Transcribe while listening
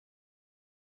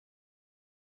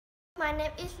My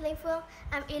name is Linh Phương.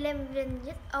 I'm 11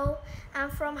 years old. I'm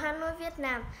from Hanoi,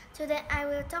 Vietnam. Today I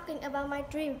will talking about my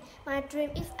dream. My dream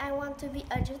is I want to be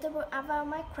a YouTuber about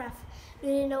Minecraft. Do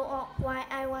you know why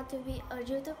I want to be a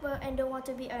YouTuber and don't want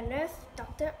to be a nurse,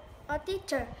 doctor or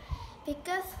teacher?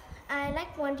 Because I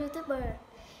like one YouTuber.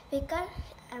 Because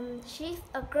she's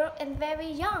a girl and very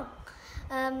young.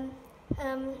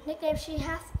 Nickname she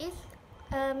has is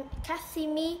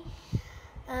Cassimi.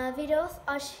 Videos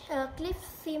or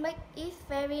clips she make is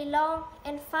very long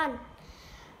and fun.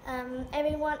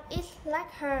 Everyone is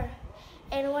like her,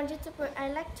 and one YouTuber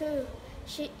I like too.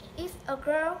 She is a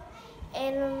girl,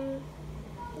 and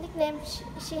nickname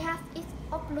she has is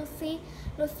of Lucy.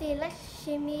 Lucy like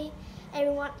Shimi.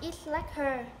 Everyone is like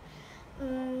her.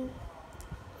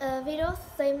 Videos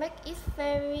they make is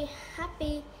very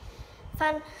happy,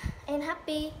 fun and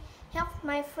happy. Help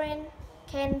my friend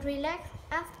can relax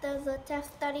after the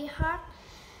test study hard.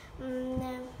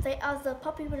 They are the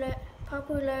popular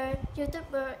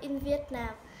YouTuber in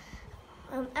Vietnam.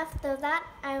 After that,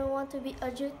 I want to be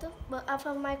a YouTuber of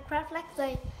Minecraft like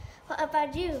they. What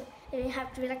about you? Do you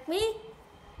have to be like me?